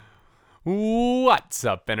What's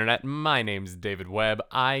up, Internet? My name's David Webb.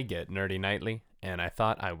 I get nerdy nightly, and I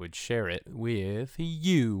thought I would share it with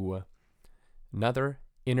you. Another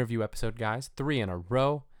interview episode, guys. 3 in a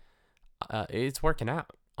row. It's working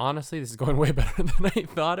out. Honestly, this is going way better than I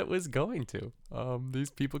thought it was going to.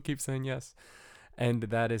 These people keep saying yes. And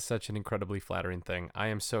that is such an incredibly flattering thing. I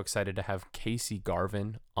am so excited to have Casey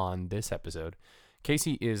Garvin on this episode.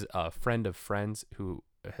 Casey is a friend of friends who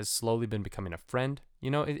has slowly been becoming a friend.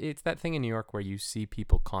 You know, it's that thing in New York where you see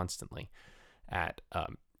people constantly at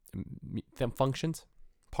functions,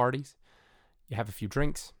 parties. You have a few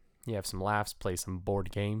drinks, you have some laughs, play some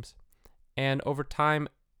board games. And over time,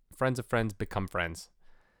 friends of friends become friends.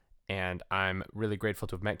 And I'm really grateful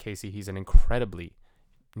to have met Casey. He's an incredibly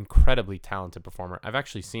talented performer. I've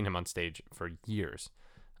actually seen him on stage for years,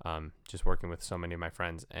 just working with so many of my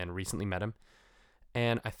friends, and recently met him.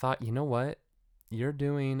 And I thought, you know what? You're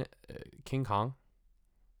doing King Kong,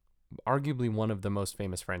 arguably one of the most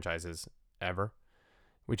famous franchises ever,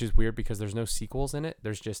 which is weird because there's no sequels in it.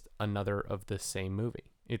 There's just another of the same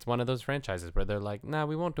movie. It's one of those franchises where they're like, nah,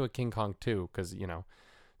 we won't do a King Kong 2 because, you know,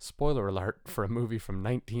 spoiler alert for a movie from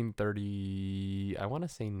 1930, I want to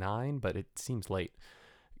say 9, but it seems late.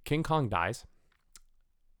 King Kong dies.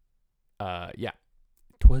 Yeah.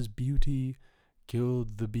 'Twas beauty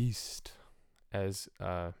killed the beast, as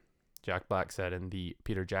Jack Black said in the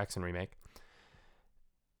Peter Jackson remake.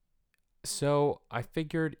 So I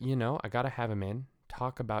figured, you know, I got to have him in,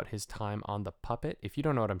 talk about his time on The Puppet. If you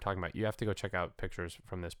don't know what I'm talking about, you have to go check out pictures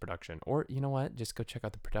from this production. Or, you know what? Just go check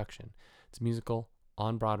out the production. It's a musical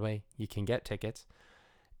on Broadway. You can get tickets.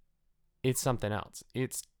 It's something else.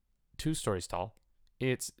 It's 2 stories tall.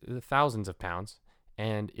 It's thousands of pounds.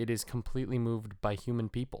 And it is completely moved by human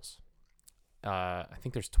peoples. I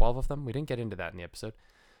think there's 12 of them. We didn't get into that in the episode.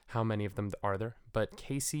 How many of them are there? But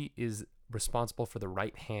Casey is responsible for the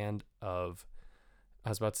right hand of, I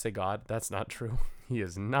was about to say God. That's not true. He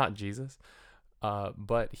is not Jesus.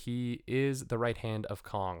 But he is the right hand of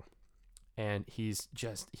Kong. And he's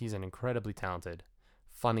an incredibly talented,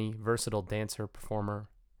 funny, versatile dancer, performer,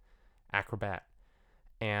 acrobat,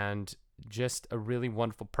 and just a really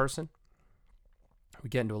wonderful person. We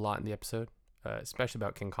get into a lot in the episode, especially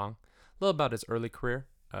about King Kong. A little about his early career.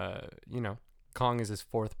 You know, Kong is his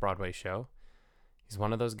 4th Broadway show. He's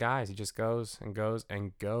one of those guys. He just goes and goes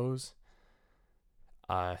and goes.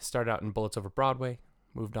 Started out in Bullets Over Broadway,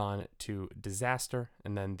 moved on to Disaster,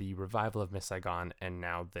 and then the revival of Miss Saigon, and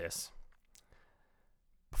now this.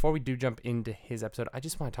 Before we do jump into his episode, I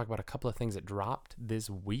just want to talk about a couple of things that dropped this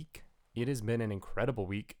week. It has been an incredible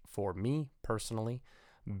week for me personally,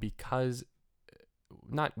 because,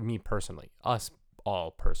 not me personally, us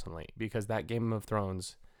all personally, because that Game of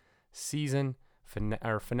Thrones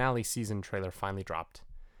finale season trailer finally dropped.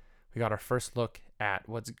 We got our first look at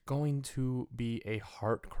what's going to be a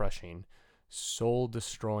heart-crushing,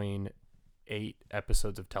 soul-destroying 8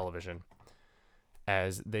 episodes of television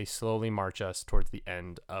as they slowly march us towards the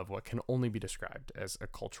end of what can only be described as a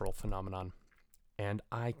cultural phenomenon. And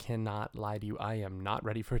I cannot lie to you, I am not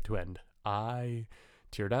ready for it to end. I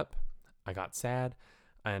teared up, I got sad,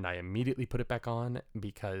 and I immediately put it back on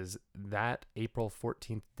because that April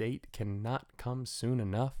 14th date cannot come soon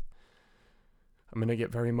enough. I'm going to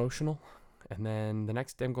get very emotional. And then the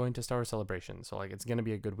next day I'm going to Star Wars Celebration. So, like, it's going to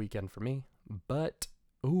be a good weekend for me. But,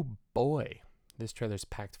 oh boy, this trailer's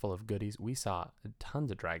packed full of goodies. We saw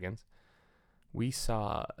tons of dragons. We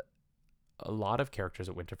saw a lot of characters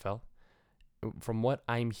at Winterfell. From what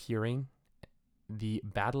I'm hearing, the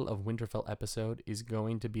Battle of Winterfell episode is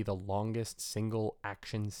going to be the longest single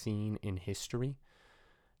action scene in history,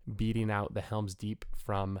 beating out the Helm's Deep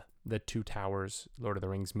from the Two Towers Lord of the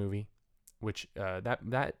Rings movie, which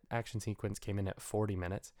that action sequence came in at 40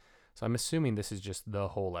 minutes. So I'm assuming this is just the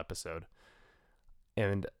whole episode.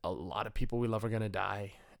 And a lot of people we love are going to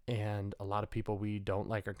die, and a lot of people we don't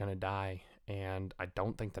like are going to die, and I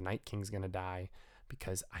don't think the Night King's going to die,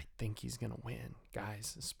 because I think he's going to win.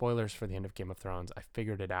 Guys, spoilers for the end of Game of Thrones. I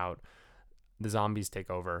figured it out. The zombies take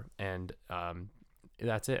over, and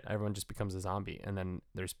that's it. Everyone just becomes a zombie, and then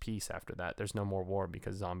there's peace after that. There's no more war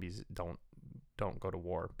because zombies don't go to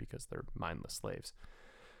war because they're mindless slaves.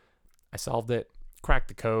 I solved it. Cracked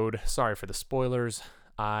the code. Sorry for the spoilers.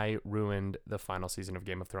 I ruined the final season of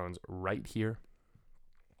Game of Thrones right here.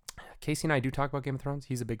 Casey and I do talk about Game of Thrones.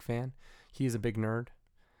 He's a big fan. He is a big nerd.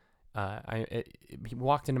 He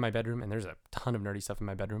walked into my bedroom, and there's a ton of nerdy stuff in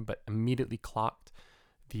my bedroom, but immediately clocked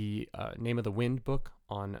the Name of the Wind book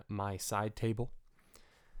on my side table.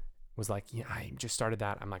 Was like, yeah, I just started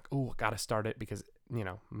that. I'm like, oh, gotta start it because, you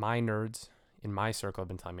know, my nerds in my circle have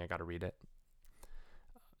been telling me I gotta read it.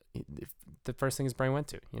 the first thing his brain went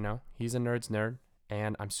to. He's a nerd's nerd,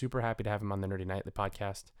 and I'm super happy to have him on the Nerdy Nightly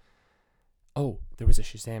podcast. Oh, there was a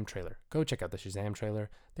Shazam trailer. Go check out the Shazam trailer.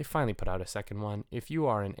 They finally put out a second one. If you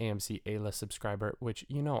are an AMC A-List subscriber, which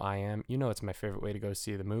I am, it's my favorite way to go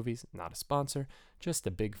see the movies. Not a sponsor, just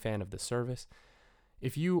a big fan of the service.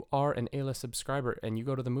 If you are an A-List subscriber and you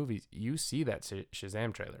go to the movies, you see that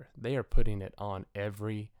Shazam trailer. They are putting it on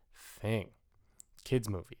everything. Kids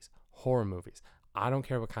movies, horror movies. I don't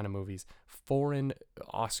care what kind of movies. Foreign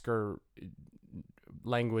Oscar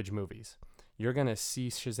language movies. You're going to see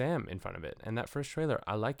Shazam in front of it. And that first trailer,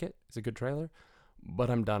 I like it. It's a good trailer, but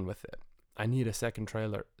I'm done with it. I need a second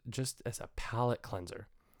trailer just as a palate cleanser.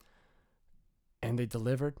 And they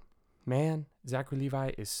delivered. Man, Zachary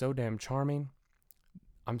Levi is so damn charming.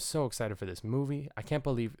 I'm so excited for this movie. I can't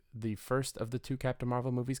believe the first of the 2 Captain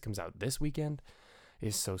Marvel movies comes out this weekend.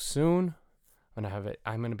 It's so soon. I'm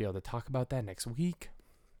going to be able to talk about that next week.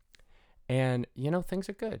 And, things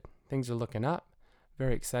are good. Things are looking up.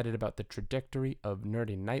 Very excited about the trajectory of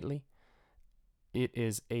Nerdy Nightly. It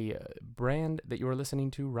is a brand that you are listening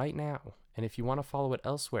to right now. And if you want to follow it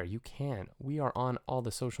elsewhere, you can. We are on all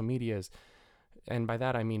the social medias. And by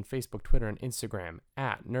that, I mean Facebook, Twitter, and Instagram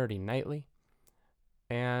at Nerdy Nightly.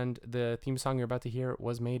 And the theme song you're about to hear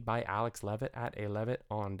was made by Alex Levitt at alevitt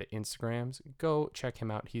on the Instagrams. Go check him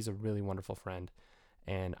out. He's a really wonderful friend.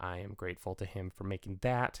 And I am grateful to him for making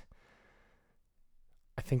that.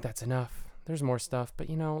 I think that's enough. There's more stuff, but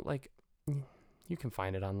you can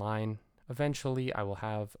find it online. Eventually, I will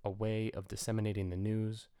have a way of disseminating the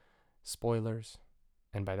news, spoilers,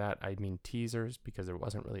 and by that I mean teasers, because there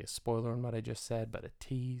wasn't really a spoiler in what I just said, but a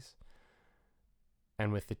tease.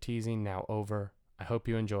 And with the teasing now over, I hope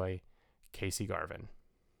you enjoy Casey Garvin.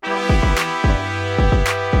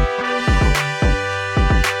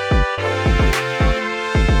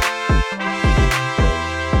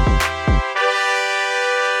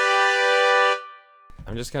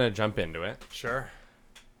 I'm just going to jump into it. Sure.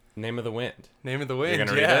 Name of the Wind. Name of the Wind, You're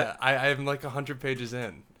gonna read it? I'm like 100 pages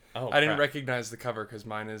in. Oh, I didn't crap. recognize the cover because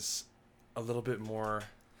mine is a little bit more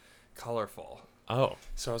colorful. Oh.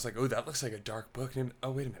 So I was like, oh, that looks like a dark book.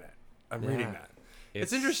 Oh, wait a minute. I'm reading that.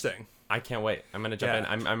 It's interesting. I can't wait. I'm going to jump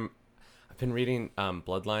Yeah. in. I've been reading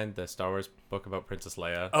Bloodline, the Star Wars book about Princess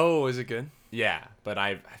Leia. Oh, is it good? Yeah, but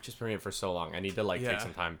I've just been reading it for so long. I need to Yeah. take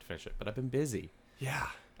some time to finish it, but I've been busy. Yeah.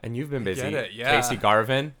 And you've been busy. get it, yeah. Casey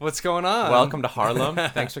Garvin, What's going on? welcome to Harlem.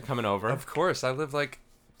 Thanks for coming over. Of course. I live like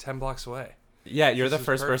 10 blocks away. Yeah, you're This the is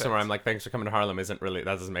first person where perfect. I'm like, thanks for coming to Harlem. That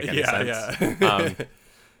doesn't make any Yeah, sense. yeah.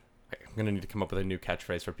 I'm going to need to come up with a new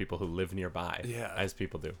catchphrase for people who live nearby, Yeah. as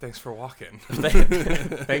people do. Thanks for walking.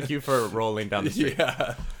 Thank you for rolling down the street.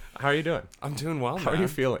 Yeah. How are you doing? I'm doing well, How are man. you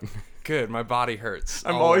feeling? Good. My body hurts.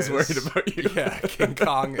 I'm always worried about you. Yeah. King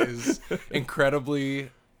Kong is incredibly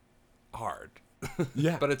hard.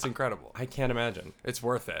 Yeah. But it's incredible. I can't imagine. It's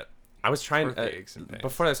worth it. I was trying Worth the aches and pains.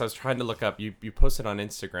 before this. I was trying to look up. You posted on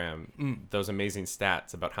Instagram those amazing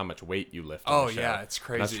stats about how much weight you lift. Oh, on the show. yeah, it's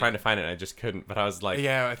And I was crazy. trying to find it, and I just couldn't. But I was like,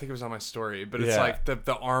 Yeah, I think it was on my story. But it's Yeah. like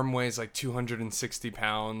the arm weighs like 260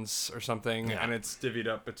 pounds or something. Yeah. And it's divvied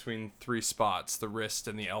up between 3 spots, the wrist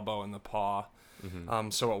and the elbow and the paw.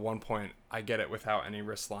 So at one point, I get it without any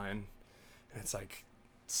wrist line. And it's like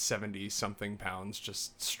 70 something pounds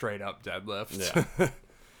just straight up deadlift. Yeah.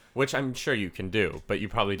 Which I'm sure you can do, but you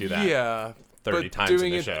probably do that Yeah. 30 but times in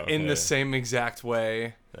doing a it show. in Yeah. the same exact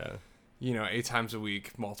way, Yeah. 8 times a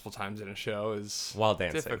week, multiple times in a show is While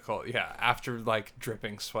dancing. difficult. Yeah, after like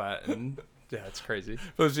dripping sweat and yeah, it's crazy.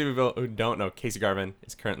 For those people who don't know, Casey Garvin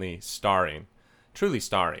is currently truly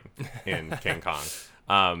starring in King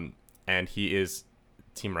Kong. And he is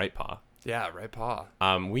Team Right Paw. Yeah, right paw.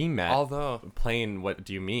 We met Although, playing What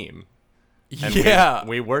Do You Meme? And yeah.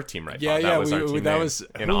 we were Team Right Paw. Yeah, That was our team that name was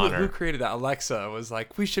in who, honor. Who created that? Alexa was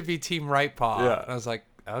like, we should be Team Right Paw. Yeah. And I was like,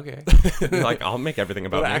 okay. Like, I'll make everything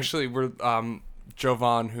about But me. actually, we're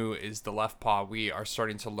Jovan, who is the left paw. We are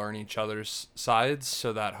starting to learn each other's sides,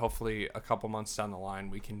 so that hopefully a couple months down the line,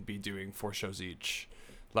 we can be doing 4 shows each,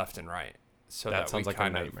 left and right. So that that sounds we like a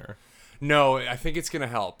kind nightmare. No, I think it's gonna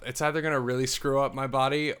help. It's either gonna really screw up my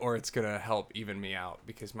body, or it's gonna help even me out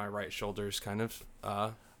because my right shoulder's kind of.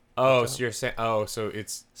 Oh, so you're saying? Oh, so it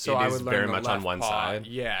I is would learn very the much on left one paw. side.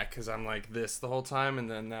 Yeah, because I'm like this the whole time,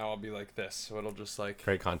 and then now I'll be like this, so it'll just like.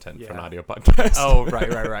 Great content for an Yeah. audio podcast. Oh,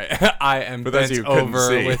 right. I am For those bent of you who couldn't over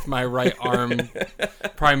see. with my right arm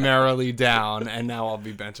primarily down, and now I'll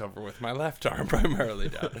be bent over with my left arm primarily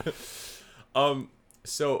down.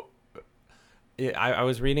 So yeah, I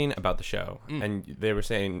was reading about the show, and they were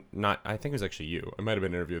saying I think it was actually you. It might have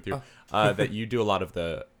been an interview with you. That you do a lot of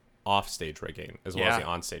the off-stage rigging as well as the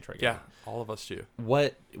on-stage rigging. Yeah, all of us do.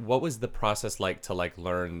 What was the process like to like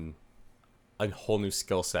learn a whole new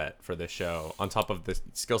skill set for this show on top of the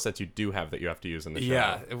skill sets you do have that you have to use in the show?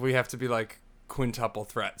 Yeah, we have to be like quintuple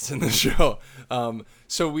threats in the show.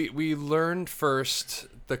 So we learned first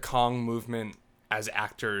the Kong movement as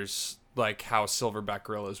actors, like how silverback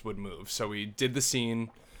gorillas would move. So we did the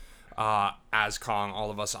scene as Kong,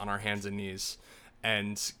 all of us on our hands and knees,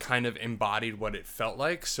 and kind of embodied what it felt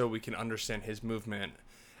like so we can understand his movement.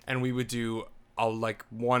 And we would do like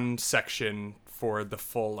one section for the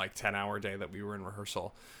full like 10-hour day that we were in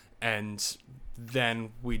rehearsal. And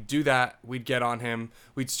then we'd do that, we'd get on him,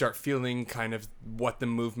 we'd start feeling kind of what the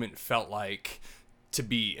movement felt like to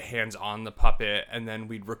be hands on the puppet, and then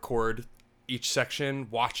we'd record each section,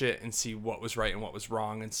 watch it, and see what was right and what was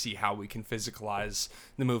wrong, and see how we can physicalize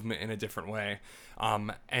the movement in a different way.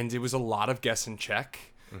 And it was a lot of guess and check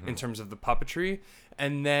in terms of the puppetry.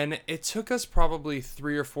 And then it took us probably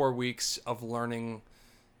 3 or 4 weeks of learning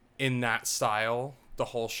in that style the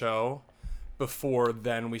whole show before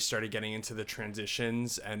then we started getting into the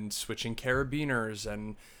transitions and switching carabiners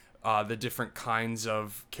and the different kinds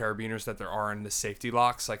of carabiners that there are in the safety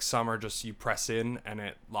locks. Like some are just you press in and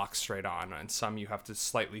it locks straight on, and some you have to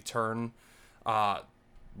slightly turn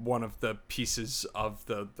one of the pieces of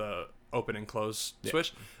the open and close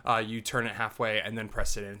switch. You turn it halfway and then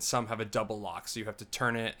press it in. Some have a double lock, so you have to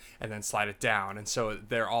turn it and then slide it down, and so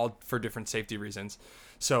they're all for different safety reasons.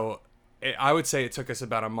 So I would say it took us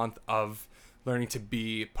about a month of learning to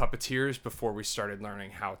be puppeteers before we started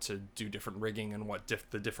learning how to do different rigging and what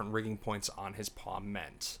the different rigging points on his paw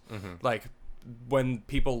meant. Like when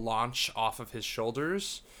people launch off of his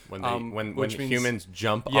shoulders, when humans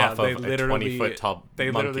jump off of a 20-foot tall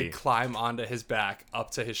they monkey. literally climb onto his back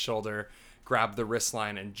up to his shoulder, grab the wrist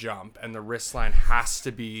line and jump, and the wrist line has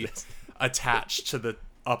to be attached to the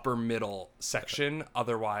upper middle section,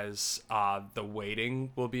 otherwise the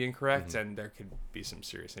weighting will be incorrect and there could be some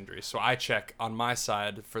serious injuries. So I check on my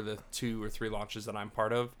side for the 2 or 3 launches that I'm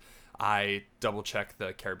part of. I double check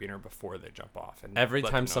the carabiner before they jump off, and every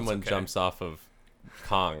time someone jumps off of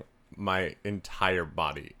Kong, my entire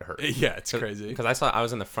body hurts. Yeah, it's crazy. Because I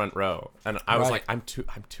was in the front row, and I was like, I'm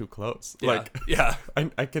too close. Yeah. Like, yeah,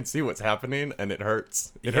 I can see what's happening, and it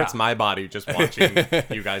hurts. It hurts my body just watching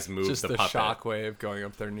you guys move just the puppet. shock wave going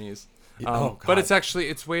up their knees. God. But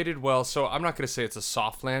it's weighted well, so I'm not going to say it's a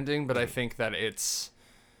soft landing, but I think that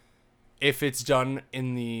if it's done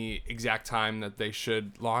in the exact time that they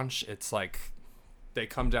should launch, it's like they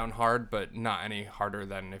come down hard, but not any harder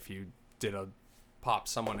than if you did pop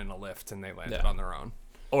someone in a lift and they landed on their own.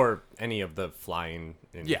 Or any of the flying.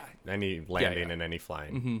 Any landing Yeah. and any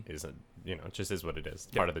flying is it just is what it is.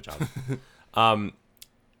 Part of the job.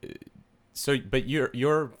 So, but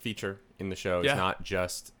your feature in the show is not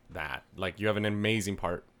just that. Like, you have an amazing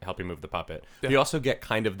part helping move the puppet. Yeah. You also get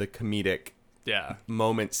kind of the comedic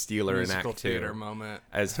moment stealer Musical in Act 2 theater moment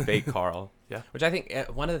as fake Carl. Yeah. Which I think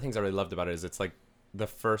one of the things I really loved about it is it's like the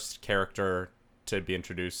first character to be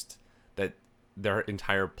introduced that their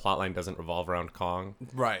entire plotline doesn't revolve around Kong.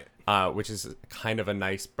 Right. Which is kind of a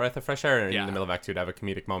nice breath of fresh air in the middle of Act 2 to have a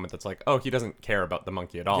comedic moment that's like, oh, he doesn't care about the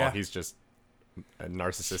monkey at all. Yeah. He's just a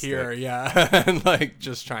narcissistic. Here, and like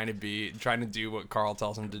just trying to do what Carl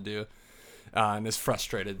tells him to do, and is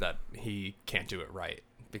frustrated that he can't do it right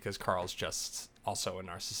because Carl's just also a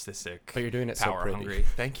narcissistic. But you're doing it so power pretty. hungry.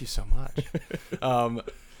 Thank you so much.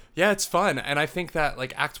 Yeah, it's fun, and I think that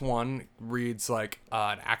like Act 1 reads like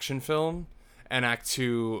an action film, and Act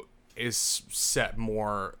 2 is set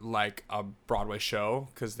more like a Broadway show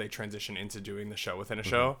because they transition into doing the show within a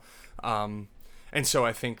show. And so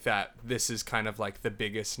I think that this is kind of like the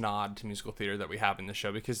biggest nod to musical theater that we have in the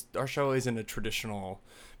show, because our show isn't a traditional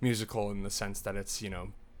musical in the sense that it's,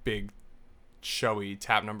 big, showy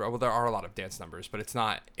tap number. Well, there are a lot of dance numbers, but it's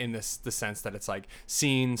not in the sense that it's like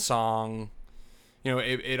scene, song,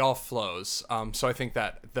 it all flows. So I think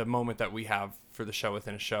that the moment that we have for the show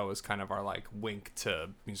within a show is kind of our like wink to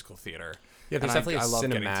musical theater. Yeah, there's And definitely I a love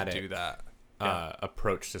cinematic getting to do that.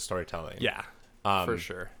 approach to storytelling. Yeah, for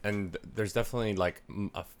sure. And there's definitely like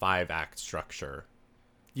a 5-act structure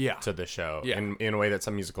to the show in a way that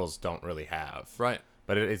some musicals don't really have. Right.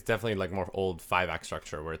 But it's definitely like more old 5-act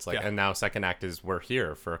structure where it's like, and now second act is we're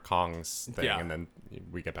here for Kong's thing, and then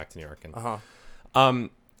we get back to New York. And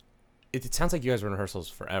it sounds like you guys were in rehearsals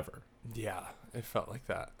forever. Yeah, it felt like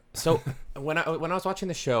that. So when I was watching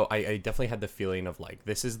the show, I definitely had the feeling of like,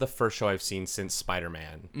 this is the first show I've seen since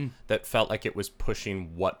Spider-Man that felt like it was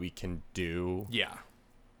pushing what we can do. Yeah.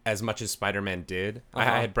 As much as Spider-Man did. I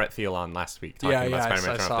had Brett Thiel on last week talking about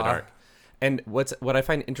Spider-Man Turn Off the Dark. And what I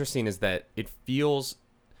find interesting is that it feels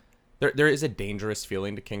there is a dangerous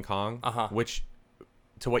feeling to King Kong, Uh-huh. which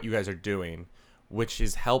to what you guys are doing, which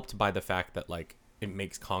is helped by the fact that like it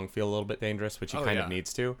makes Kong feel a little bit dangerous, which he kind of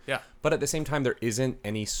needs to. Yeah. But at the same time, there isn't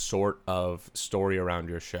any sort of story around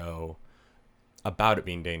your show about it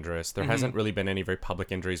being dangerous. There hasn't really been any very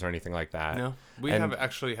public injuries or anything like that. No, we And- have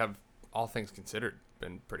actually have all things considered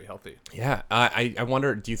been pretty healthy. Yeah, I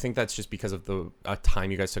wonder. Do you think that's just because of the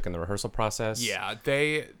time you guys took in the rehearsal process? Yeah,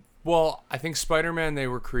 well, I think Spider-Man, they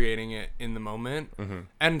were creating it in the moment,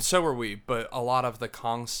 and so were we. But a lot of the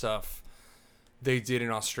Kong stuff they did in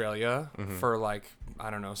Australia for like, I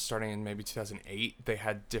don't know, starting in maybe 2008. They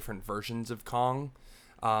had different versions of Kong.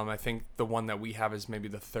 I think the one that we have is maybe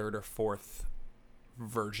the third or fourth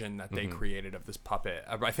version that they created of this puppet.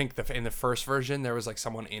 I think in the first version there was like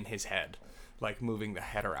someone in his head, like moving the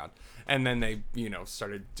head around, and then they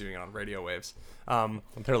started doing it on radio waves.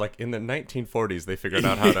 They're like in the 1940s they figured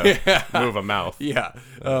out how to move a mouth. Yeah.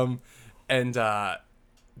 And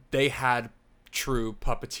they had true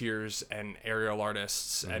puppeteers and aerial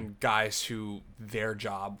artists and guys who their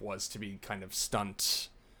job was to be kind of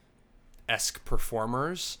stunt-esque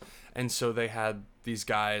performers. And so they had these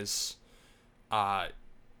guys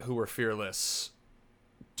who were fearless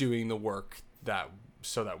doing the work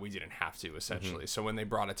so that we didn't have to, essentially. So when they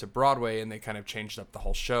brought it to Broadway and they kind of changed up the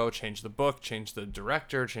whole show, changed the book, changed the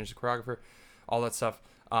director, changed the choreographer, all that stuff,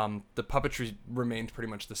 the puppetry remained pretty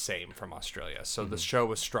much the same from Australia. So the show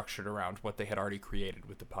was structured around what they had already created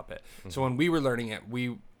with the puppet. So when we were learning it,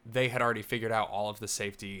 they had already figured out all of the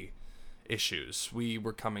safety issues. We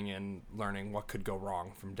were coming in learning what could go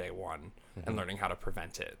wrong from day one and learning how to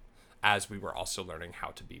prevent it, as we were also learning how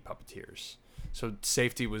to be puppeteers. So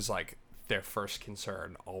safety was like their first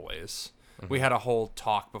concern always. We had a whole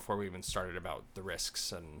talk before we even started about the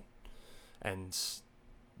risks and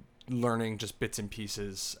learning just bits and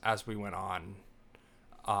pieces as we went on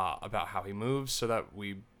about how he moves so that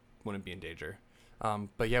we wouldn't be in danger.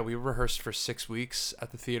 But yeah, we rehearsed for 6 weeks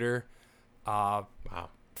at the theater. Wow.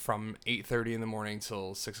 From 8:30 in the morning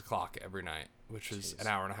till 6 o'clock every night, which was an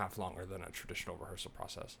hour and a half longer than a traditional rehearsal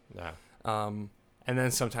process. Yeah. And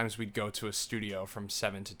then sometimes we'd go to a studio from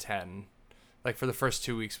 7 to 10. Like for the first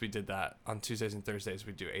 2 weeks we did that. On Tuesdays and Thursdays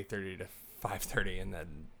we'd do 8:30 to 5:30 and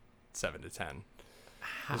then 7 to 10.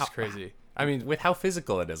 It's crazy. I mean, With how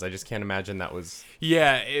physical it is, I just can't imagine that was...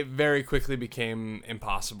 yeah, it very quickly became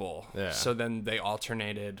impossible. Yeah. So then they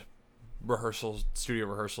alternated studio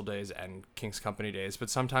rehearsal days and King's Company days. But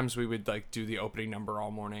sometimes we would like do the opening number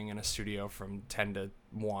all morning in a studio from 10 to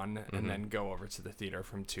 1 and then go over to the theater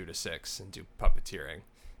from 2 to 6 and do puppeteering.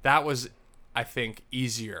 That was, I think,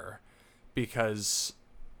 easier because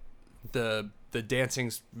the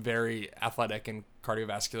dancing's very athletic and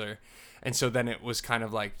cardiovascular. And so then it was kind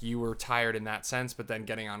of like you were tired in that sense, but then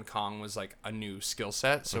getting on Kong was like a new skill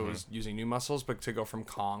set. So it was using new muscles, but to go from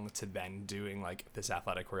Kong to then doing like this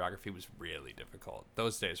athletic choreography was really difficult.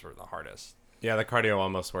 Those days were the hardest. Yeah, the cardio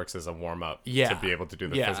almost works as a warm-up Yeah. to be able to do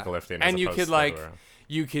the Yeah. physical lifting. And as you opposed could to like, the other way around.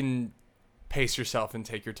 you can pace yourself and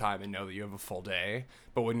take your time and know that you have a full day.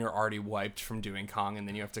 But when you're already wiped from doing Kong and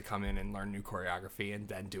then you have to come in and learn new choreography and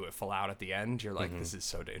then do it full out at the end, you're like, this is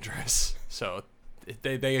so dangerous. So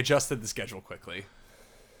they adjusted the schedule quickly.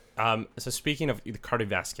 So speaking of the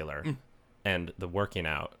cardiovascular and the working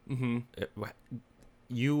out,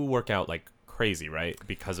 you work out like crazy, right?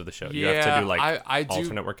 Because of the show. You have to do like I do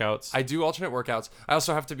alternate workouts. I do alternate workouts. I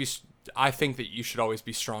also have to be. I think that you should always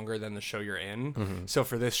be stronger than the show you're in. So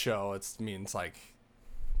for this show, it means like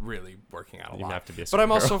really working out a You lot. have to be a But I'm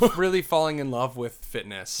superhero. also really falling in love with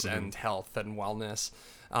fitness and health and wellness,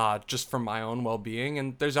 just for my own well-being.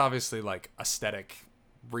 And there's obviously like aesthetic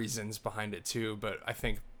reasons behind it too. But I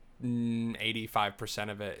think 85%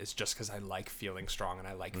 of it is just because I like feeling strong and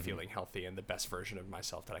I like feeling healthy and the best version of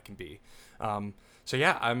myself that I can be. So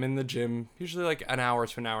yeah, I'm in the gym usually like an hour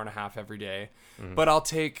to an hour and a half every day. But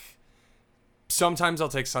sometimes I'll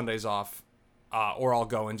take Sundays off, or I'll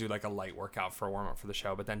go and do like a light workout for a warm up for the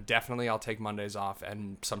show. But then definitely I'll take Mondays off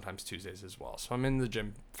and sometimes Tuesdays as well. So I'm in the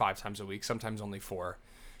gym 5 times a week, sometimes only 4,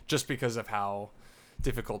 just because of how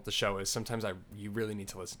difficult the show is. Sometimes you really need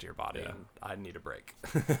to listen to your body, and I need a break.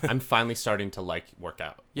 I'm finally starting to like working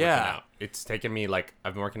out. It's taken me like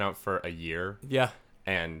I've been working out for a year. Yeah.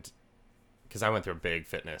 And because I went through a big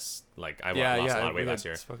fitness, like I Yeah, lost yeah. a lot of weight we last had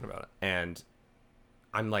year. spoken about it. And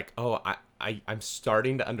I'm like, oh, I'm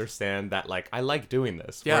starting to understand that like I like doing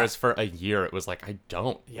this. Yeah. Whereas for a year it was like I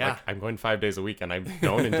don't. Yeah. Like I'm going 5 days a week and I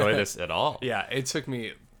don't enjoy this at all. Yeah, it took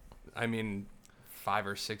me, 5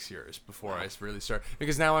 or 6 years before I really started,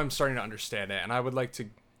 because now I'm starting to understand it, and I would like to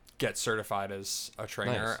get certified as a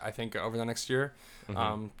trainer. Nice. I think over the next year,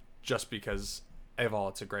 just because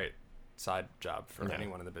it's a great side job for Yeah.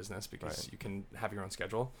 anyone in the business because Right. you can have your own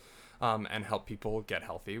schedule, and help people get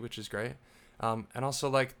healthy, which is great. And also,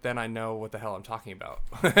 like, then I know what the hell I'm talking about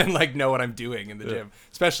and, like, know what I'm doing in the Yeah. gym,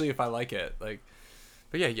 especially if I like it. Like,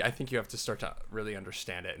 but yeah, I think you have to start to really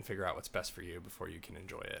understand it and figure out what's best for you before you can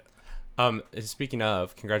enjoy it. Speaking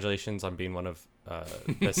of, congratulations on being one of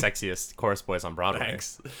the sexiest chorus boys on Broadway.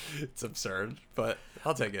 Thanks. It's absurd, but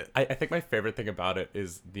I'll take it. I think my favorite thing about it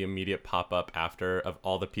is the immediate pop-up after of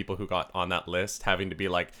all the people who got on that list having to be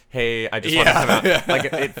like, hey, I just want to come out. Like,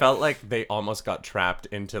 it felt like they almost got trapped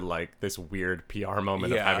into, like, this weird PR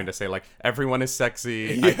moment of Yeah. having to say, like, everyone is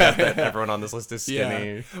sexy. I get that everyone on this list is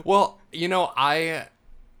skinny. Yeah. Well, I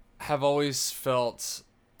have always felt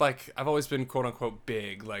like I've always been quote unquote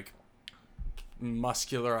big, like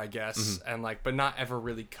muscular, I guess, and like, but not ever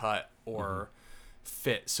really cut or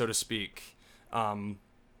fit, so to speak.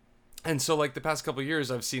 And so, like, the past couple of years,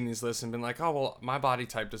 I've seen these lists and been like, oh, well, my body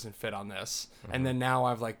type doesn't fit on this. And then now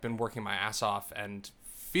I've, like, been working my ass off and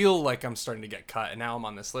feel like I'm starting to get cut. And now I'm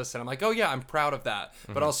on this list and I'm like, oh, yeah, I'm proud of that.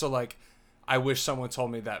 But also, like, I wish someone told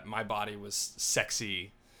me that my body was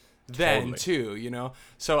sexy then, Totally. too,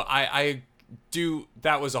 So I do,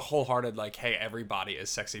 that was a wholehearted, like, hey, everybody is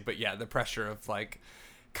sexy. But yeah, the pressure of, like,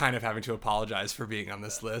 kind of having to apologize for being on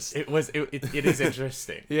this list. It is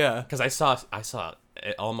interesting. Yeah. Because I saw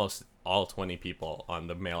almost all 20 people on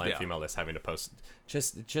the male and Yeah. female list having to post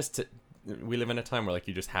just to, we live in a time where, like,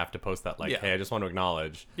 you just have to post that, like, Yeah. hey, I just want to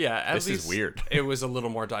acknowledge Yeah, at this least is weird. It was a little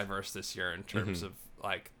more diverse this year in terms of,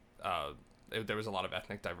 like, there was a lot of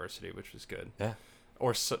ethnic diversity, which was good. Yeah.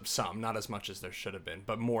 Or some, not as much as there should have been,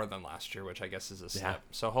 but more than last year, which I guess is a step.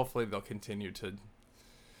 So hopefully they'll continue to.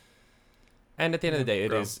 And at the end of the day,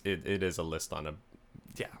 Grow. it is a list on a.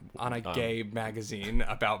 Yeah, on a gay magazine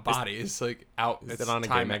about bodies, like out. Is it's it on a gay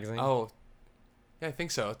Time- magazine? Oh, yeah, I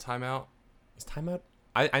think so. Time Out. Is Time Out?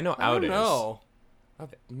 I know I Out don't is. know. I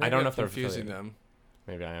don't know I'm if they're confusing affiliated. them.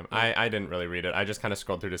 Maybe I am. I didn't really read it. I just kind of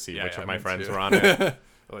scrolled through to see which of my me friends too. were on it.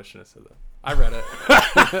 Oh, I shouldn't have said that. I read it.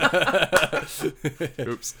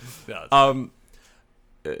 Oops. No,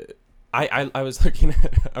 it's I was looking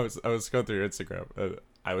at I was going through your Instagram.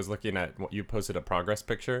 I was looking at what you posted a progress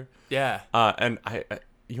picture. yeah. And I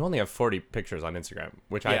you only have 40 pictures on Instagram,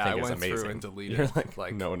 which I Yeah, think I is went amazing. through and deleted You're like,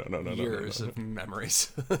 like no, years of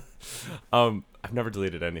memories. I've never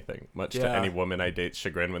deleted anything, much to Yeah. any woman I date's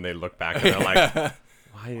chagrin when they look back and they're like,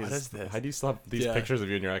 why is this? Why do you still have these Yeah. pictures of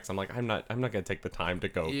you and your ex? I'm like, I'm not gonna take the time to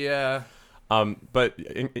go. Yeah. But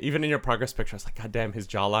even in your progress picture, I was like, God damn, his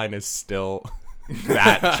jawline is still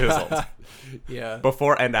that chiseled. Yeah.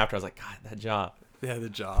 Before and after, I was like, God, that jaw. Yeah, the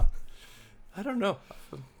jaw. I don't know.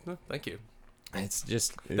 No, thank you. It's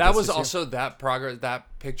just That was also that progress. That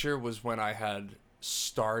picture was when I had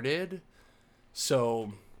started.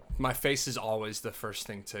 So my face is always the first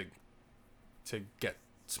thing to get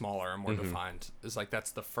smaller and more defined. Is like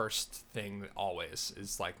that's the first thing always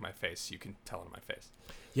is like my face. You can tell in my face.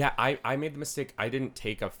 Yeah, I made the mistake. I didn't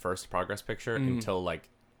take a first progress picture until like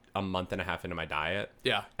a month and a half into my diet.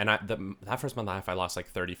 Yeah. And that first month and a half, I lost like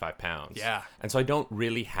 35 pounds. Yeah. And so I don't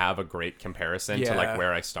really have a great comparison to Yeah. like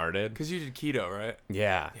where I started. Because you did keto, right?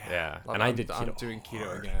 Yeah. And I did keto. I'm doing keto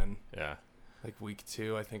hard. again. Yeah. Like week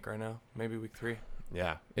 2, I think, right now. Maybe week 3.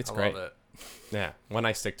 Yeah. It's I great. love it. Yeah. When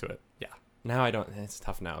I stick to it. Yeah. Now I don't. It's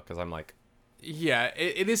tough now because I'm like, Yeah,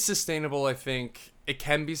 it is sustainable, I think. It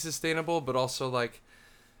can be sustainable, but also, like,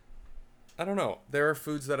 I don't know. There are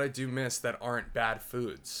foods that I do miss that aren't bad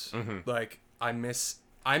foods. Like, I miss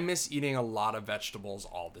eating a lot of vegetables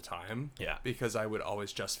all the time. Yeah. Because I would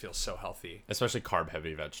always just feel so healthy. especially carb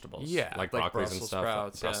heavy vegetables. Yeah, Like like broccolis and Brussels stuff.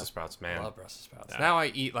 sprouts, Brussels yeah. sprouts, I man. love Brussels sprouts. Yeah. Now I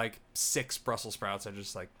eat, like, 6 Brussels sprouts. I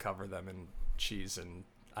just, like, cover them in cheese, and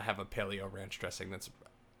I have a paleo ranch dressing that's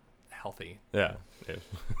healthy. Yeah.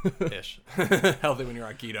 Ish. Healthy when you're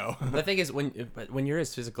on keto. The thing is, when you're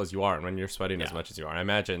as physical as you are and when you're sweating as Yeah. much as you are, I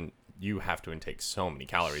imagine you have to intake so many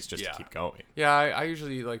calories just Yeah. to keep going. Yeah, I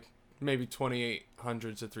usually eat like maybe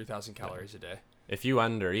 2,800 to 3,000 calories a day. If you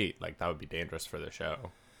undereat, like that would be dangerous for the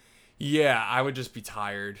show. Yeah, I would just be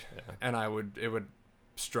tired, Yeah. and it would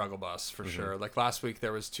struggle bus for sure. Like last week,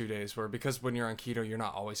 there was 2 days where, because when you're on keto, you're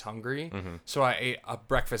not always hungry. So I ate a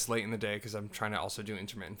breakfast late in the day because I'm trying to also do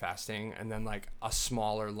intermittent fasting, and then like a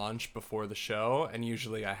smaller lunch before the show. And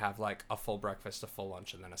usually I have like a full breakfast, a full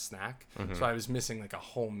lunch, and then a snack. So I was missing like a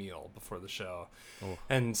whole meal before the show.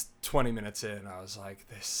 And 20 minutes in, I was like,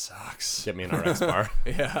 this sucks. Get me an RX bar.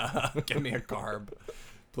 Yeah, give me a carb,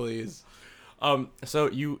 please.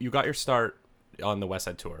 So you got your start on the West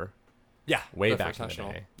Side Tour. Yeah, Way the back first in the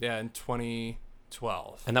national. day. Yeah, in 20.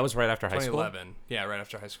 2012. And that was right after high school? 2011. Yeah, right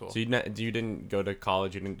after high school. So you didn't go to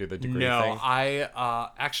college, you didn't do the degree No, thing?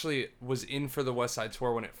 I actually was in for the West Side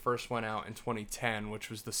Tour when it first went out in 2010, which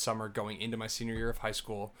was the summer going into my senior year of high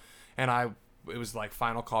school. And it was like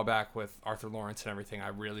final callback with Arthur Lawrence and everything. I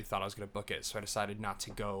really thought I was going to book it. So I decided not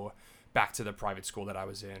to go back to the private school that I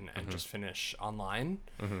was in and just finish online.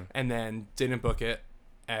 And then didn't book it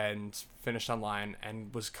and finished online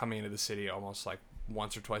and was coming into the city almost like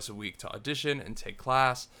once or twice a week to audition and take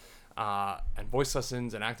class and voice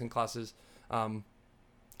lessons and acting classes.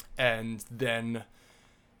 And then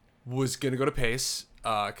was going to go to Pace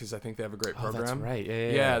because I think they have a great program. That's right.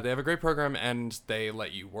 Yeah, they have a great program and they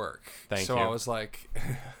let you work. Thank so you. I was like,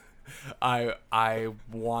 I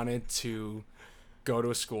wanted to go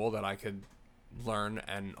to a school that I could learn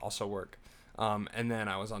and also work. And then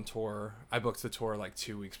I was on tour. I booked the tour like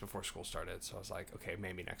 2 weeks before school started. So I was like, okay,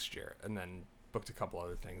 maybe next year. And then booked a couple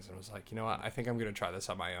other things and was like, you know what? I think I'm going to try this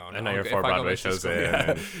on my own. I know you're 4 Broadway shows in.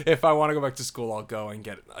 Yeah, if I want to go back to school, I'll go and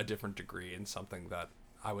get a different degree in something that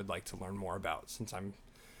I would like to learn more about since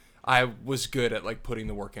I was good at like putting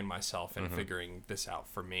the work in myself and figuring this out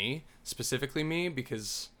for me, specifically me,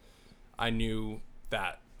 because I knew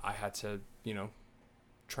that I had to,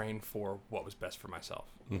 train for what was best for myself.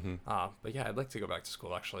 But yeah, I'd like to go back to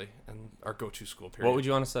school actually, or go to school, period. What would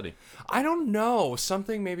you want to study? I don't know.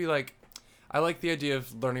 Something maybe like, I like the idea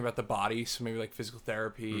of learning about the body. So maybe like physical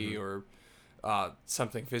therapy or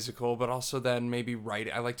something physical, but also then maybe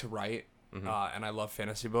writing. I like to write. And I love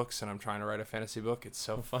fantasy books, and I'm trying to write a fantasy book. It's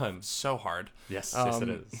so fun, so hard. Yes, yes, it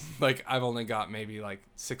is. Like I've only got maybe like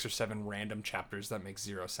 6 or 7 random chapters that make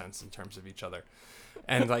zero sense in terms of each other,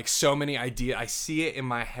 and like so many ideas. I see it in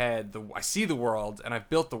my head. I see the world, and I've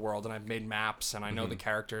built the world, and I've made maps, and I know the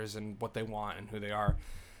characters and what they want and who they are.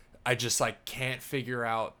 I just like can't figure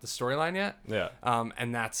out the storyline yet. Yeah.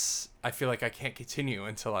 And I feel like I can't continue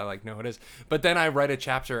until I like know what it is. But then I write a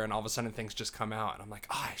chapter and all of a sudden things just come out and I'm like,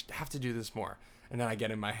 oh, I have to do this more. And then I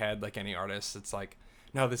get in my head like any artist. It's like,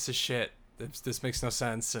 no, this is shit. This makes no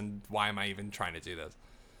sense. And why am I even trying to do this?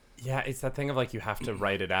 Yeah, it's that thing of like you have to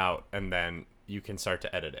write it out and then you can start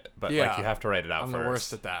to edit it. But Yeah. like you have to write it out I'm first. the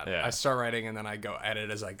worst at that. Yeah. I start writing and then I go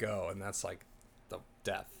edit as I go. And that's like the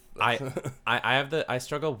death. I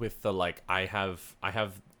struggle with the like I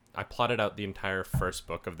plotted out the entire first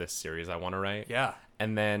book of this series I want to write. Yeah.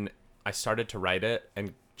 And then I started to write it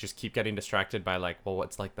and just keep getting distracted by like, well,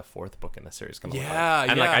 what's like the 4th book in the series gonna look like?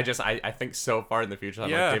 And like I think so far in the future,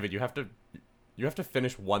 I'm like, David, you have to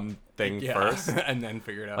finish one thing first and then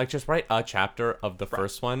figure it out. Like just write a chapter of the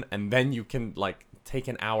first one and then you can like take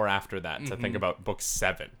an hour after that to think about book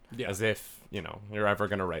 7 as if you're ever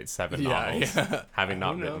gonna write 7 novels having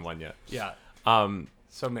not written one yet.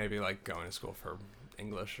 So maybe like going to school for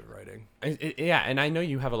English or writing. And I know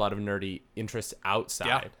you have a lot of nerdy interests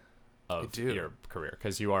outside of do. your career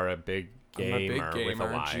because you are a big gamer, I'm a big gamer, with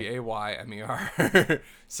a Y. Gaymer.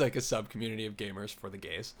 It's like a sub community of gamers for the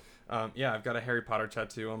gays. I've got a Harry Potter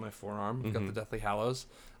tattoo on my forearm. I've got the Deathly Hallows.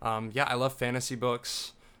 I love fantasy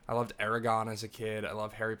books. I loved Aragon as a kid. I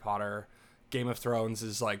love Harry Potter. Game of Thrones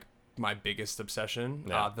is like my biggest obsession.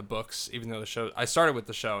 The books, even though I started with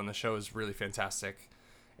the show and the show is really fantastic.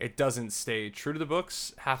 It doesn't stay true to the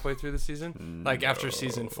books halfway through the season, like after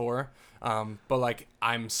season 4. But like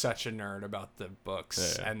I'm such a nerd about the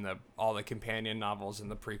books and all the companion novels and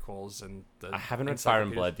the prequels and I haven't read Fire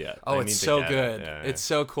and Blood yet. Oh, it's so good. It's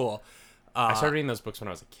so cool. I started reading those books when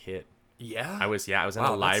I was a kid. Yeah. I was in the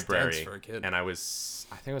that's library dense for a kid. and I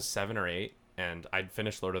think it was 7 or 8 and I'd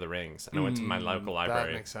finished Lord of the Rings and I went to my local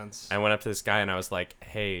library. That makes sense. I went up to this guy and I was like,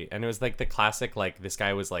 hey, and it was like the classic, like this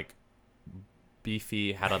guy was like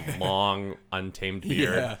beefy, had a long untamed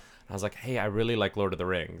beard. Yeah. I was like, hey, I really like Lord of the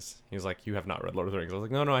Rings. He was like, you have not read Lord of the Rings. I was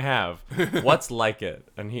like, no, I have. What's like it?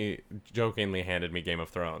 And he jokingly handed me Game of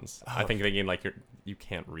Thrones. I think thinking like you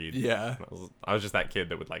can't read. Yeah. I was just that kid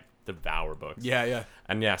that would like devour books. Yeah.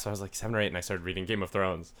 And so I was like 7 or 8 and I started reading Game of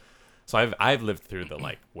Thrones. So I've lived through the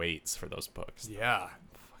like waits for those books. Yeah.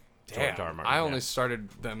 George Damn. R. Martin, I only started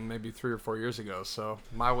them maybe 3 or 4 years ago, so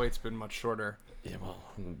my wait's been much shorter. Yeah, well,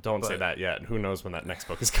 don't say that yet. Who knows when that next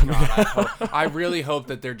book is coming out? I really hope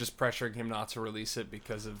that they're just pressuring him not to release it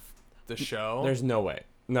because of the show. There's no way.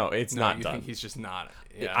 No, it's not you done. think he's just not?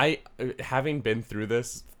 Yeah. I having been through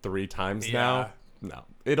this 3 times now. No,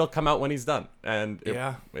 it'll come out when he's done, and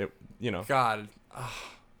God,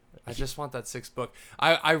 I just want that 6th book.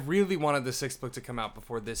 I really wanted the 6th book to come out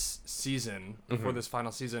before this season, before this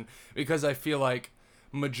final season, because I feel like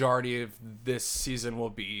majority of this season will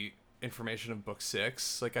be information of book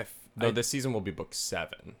 6. Like this season will be book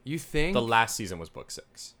 7. You think the last season was book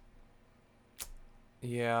 6?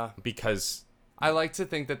 Yeah, because I like to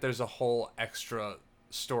think that there's a whole extra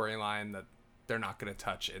storyline that they're not going to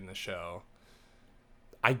touch in the show.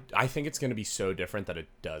 I think it's going to be so different that it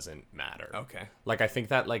doesn't matter. Okay. Like, I think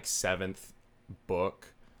that, like, 7th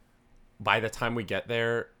book, by the time we get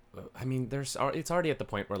there, I mean, it's already at the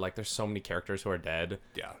point where, like, there's so many characters who are dead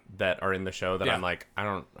Yeah. that are in the show that Yeah. I'm like, I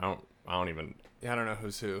don't even... Yeah, I don't know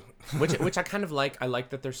who's who. which I kind of like. I like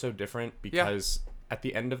that they're so different because at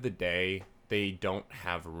the end of the day, they don't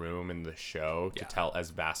have room in the show to tell as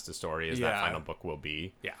vast a story as that final book will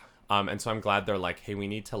be. Yeah. And so I'm glad they're like, hey, we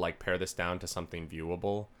need to like pare this down to something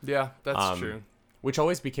viewable. Yeah, that's true. Which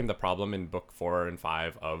always became the problem in book 4 and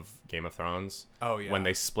 5 of Game of Thrones. Oh, yeah. When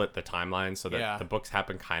they split the timeline so that the books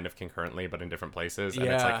happen kind of concurrently, but in different places. And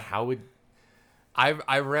it's Yeah. like, how would...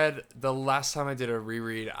 I read, the last time I did a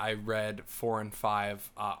reread, I read 4 and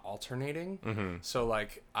 5 alternating. Mm-hmm. So,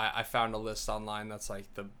 like, I found a list online that's,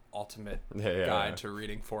 like, the ultimate guide to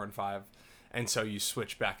reading 4 and 5. And so you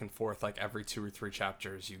switch back and forth, like, every 2 or 3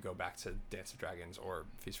 chapters, you go back to Dance of Dragons or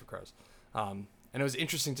Feast for Crows. And it was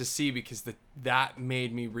interesting to see because that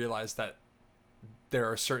made me realize that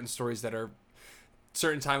there are certain stories that are...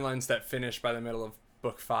 certain timelines that finish by the middle of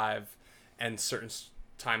book 5 and certain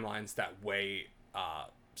timelines that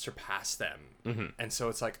surpass them. Mm-hmm. And so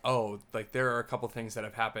it's like, oh, like there are a couple things that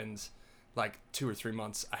have happened like 2 or 3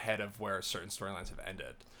 months ahead of where certain storylines have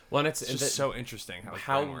ended. Well, and it's just so interesting how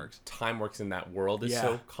time works. Time works in that world is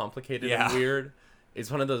so complicated Yeah. and weird.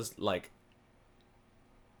 It's one of those, like,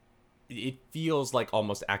 it feels like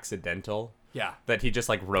almost accidental. Yeah. That he just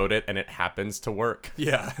like wrote it and it happens to work.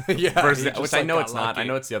 Yeah. Yeah. Versus, which I know it's not. I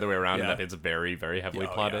know it's the other way around Yeah. and that it's very, very heavily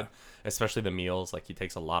plotted. Especially the meals. Like he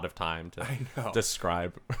takes a lot of time to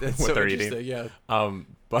describe That's what so they're eating. Yeah.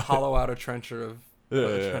 But hollow out a trencher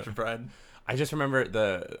of bread. I just remember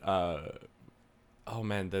the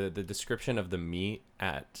the description of the meat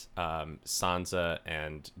at Sansa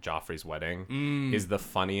and Joffrey's wedding is the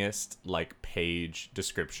funniest like page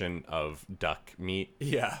description of duck meat.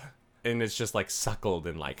 Yeah. And it's just like suckled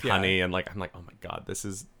in like honey and like I'm like, oh my god, this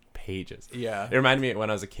is pages. Yeah. It reminded me when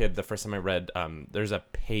I was a kid, the first time I read there's a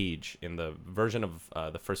page in the version of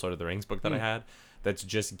the first Lord of the Rings book that I had that's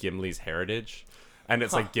just Gimli's heritage. And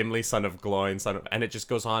it's like Gimli, son of Gloin, and it just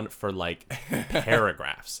goes on for like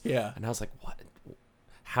paragraphs. Yeah. And I was like, what?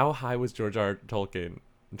 How high was J.R. Tolkien,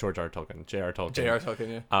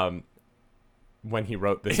 yeah. When he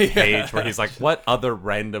wrote this page where he's like, what other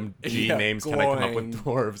random G names can I come up with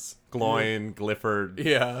dwarves? Gloin, Glifford.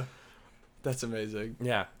 Yeah. That's amazing.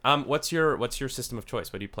 Yeah. What's your system of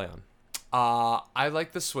choice? What do you play on? I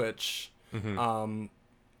like the Switch. Mm-hmm.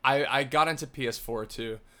 I got into PS4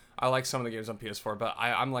 too. I like some of the games on PS4, but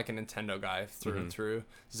I'm like a Nintendo guy through and through.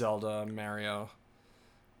 Zelda, Mario.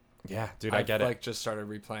 Yeah, dude, I get it. I like just started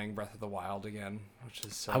replaying Breath of the Wild again, which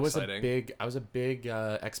is so exciting. I was a big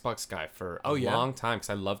Xbox guy for a long time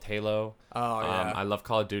because I loved Halo. Oh yeah. I love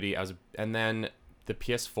Call of Duty. And then the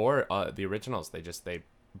PS4, the originals, they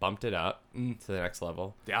bumped it up to the next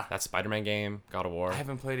level. Yeah. That Spider-Man game, God of War. I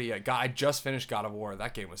haven't played it yet. I just finished God of War.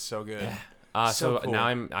 That game was so good. Yeah. So cool. now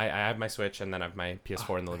I have my Switch and then I have my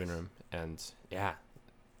PS4 in the living room, and yeah,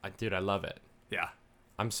 I love it. Yeah.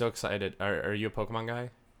 I'm so excited. Are you a Pokemon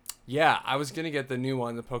guy? Yeah, I was gonna get the new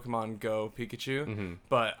one, the Pokemon Go Pikachu,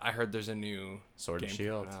 but I heard there's a new Sword and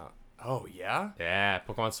Shield. Out. Oh yeah? Yeah,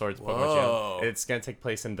 Pokemon Swords, Pokemon Shield. It's gonna take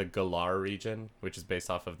place in the Galar region, which is based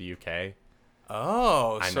off of the UK.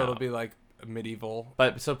 Oh, so it'll be like medieval.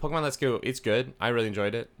 But so Pokemon Let's Go, it's good. I really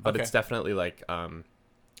enjoyed it, but it's definitely like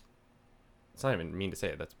it's not even mean to say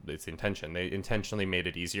it. It's the intention. They intentionally made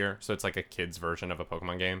it easier, so it's like a kid's version of a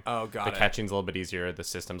Pokemon game. Oh, got it. The catching's a little bit easier. The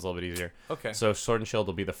system's a little bit easier. Okay. So Sword and Shield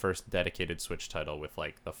will be the first dedicated Switch title with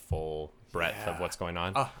like the full breadth of what's going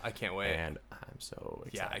on. Oh, I can't wait. And I'm so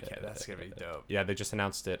excited. Yeah, I can't. That's gonna be dope. Yeah, they just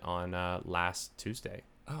announced it on last Tuesday.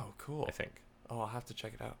 Oh, cool. I think. Oh, I'll have to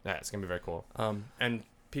check it out. Yeah, it's gonna be very cool. And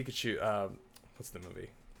Pikachu. What's the movie?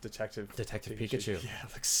 Detective Pikachu. Yeah,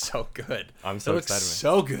 it looks so good. I'm so excited.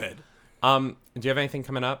 So good. Do you have anything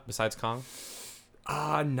coming up besides Kong?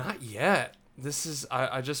 Not yet. This is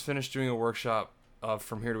I just finished doing a workshop of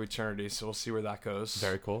From Here to Eternity, so we'll see where that goes.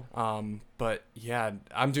 Very cool. But yeah,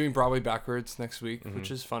 I'm doing Broadway Backwards next week,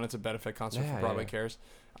 which is fun. It's a benefit concert for Broadway Cares.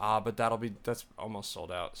 But that's almost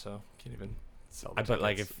sold out, so can't even sell the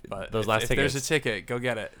tickets. But those last tickets, there's a ticket, go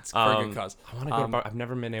get it. It's for a good cause. I want to go to I've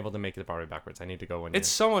never been able to make it to Broadway Backwards. I need to go one year. It's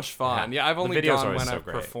so much fun. Yeah, I've only gone when I've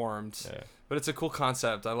performed. Yeah. But it's a cool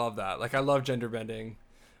concept. I love that. Like, I love gender bending.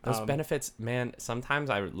 Those benefits, man. Sometimes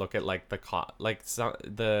I look at like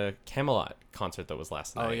the Camelot concert that was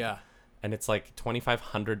last night. Oh yeah, and it's like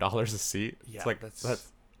 $2,500 a seat. Yeah, it's like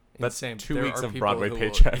that's That's insane. 2 There weeks are of people Broadway who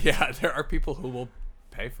paycheck. Will, yeah, there are people who will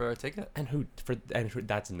pay for a ticket. And who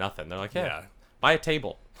that's nothing. They're like, Yeah. buy a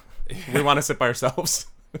table. We want to sit by ourselves.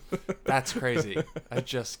 That's crazy. I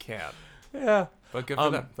just can't. Yeah. But good for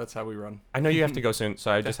them. That's how we run. I know you have to go soon,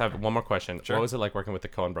 so I just have one more question. Sure. What was it like working with the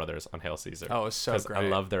Coen brothers on Hail Caesar? Oh, it was so 'Cause great. I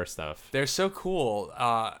love their stuff. They're so cool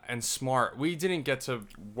and smart. We didn't get to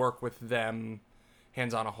work with them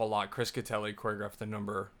hands-on a whole lot. Chris Catelli choreographed the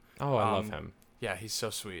number. Oh, I love him. Yeah, he's so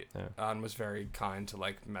sweet. Yeah. And was very kind to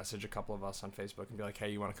like message a couple of us on Facebook and be like, "Hey,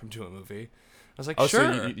 you want to come do a movie?" I was like, Oh,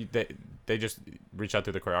 "Sure." so they just reached out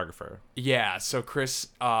to the choreographer. Yeah, so Chris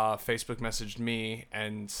Facebook messaged me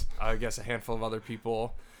and I guess a handful of other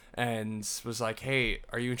people and was like, "Hey,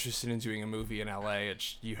 are you interested in doing a movie in LA?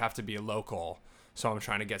 You have to be a local." So I'm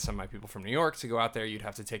trying to get some of my people from New York to go out there. You'd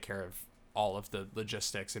have to take care of all of the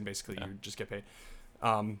logistics and basically you just get paid.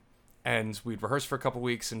 And we'd rehearse for a couple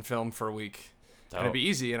weeks and film for a week. And it'd be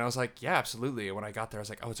easy. And I was like, yeah, absolutely. And when I got there, I was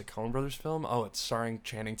like, oh, it's a Coen Brothers film? Oh, it's starring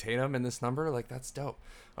Channing Tatum in this number? Like, that's dope.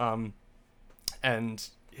 And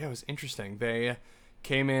yeah, it was interesting. They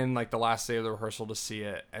came in like the last day of the rehearsal to see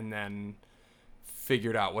it and then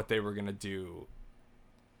figured out what they were going to do,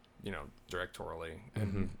 you know, directorially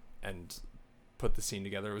and put the scene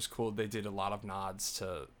together. It was cool. They did a lot of nods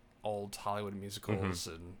to old Hollywood musicals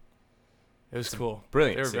and it was cool.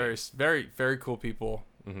 Brilliant. They were very, very, very cool people.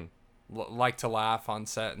 Like to laugh on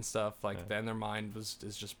set and stuff. Like then their mind is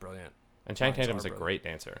just brilliant. And Channing Tatum is a great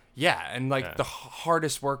dancer. Yeah, and like the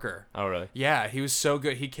hardest worker. Oh, really? Yeah, he was so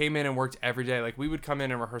good. He came in and worked every day. Like we would come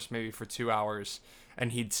in and rehearse maybe for 2 hours,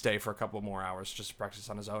 and he'd stay for a couple more hours just to practice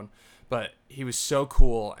on his own. But he was so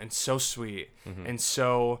cool and so sweet and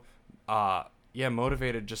so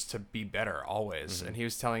motivated just to be better always. And he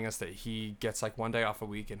was telling us that he gets like one day off a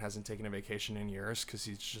week and hasn't taken a vacation in years because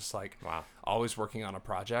he's just like always working on a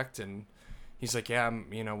project. And he's like, yeah,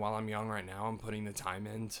 while I'm young right now, I'm putting the time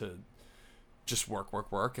in to just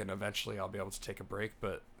work, and eventually I'll be able to take a break.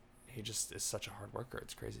 But he just is such a hard worker.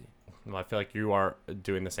 It's crazy. Well, I feel like you are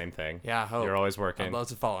doing the same thing. Yeah, I hope. You're always working. I'd love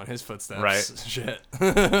to follow in his footsteps. Right. Shit.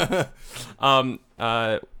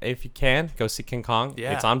 If you can, go see King Kong.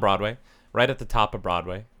 Yeah. It's on Broadway, right at the top of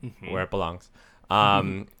Broadway, where it belongs.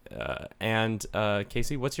 And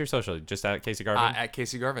Casey, what's your social? Just at Casey Garvin? At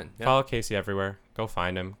Casey Garvin. Yeah. Follow Casey everywhere. Go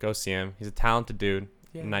find him. Go see him. He's a talented dude.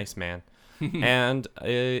 Yeah. Nice man. And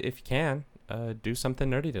if you can, do something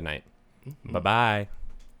nerdy tonight. Bye-bye.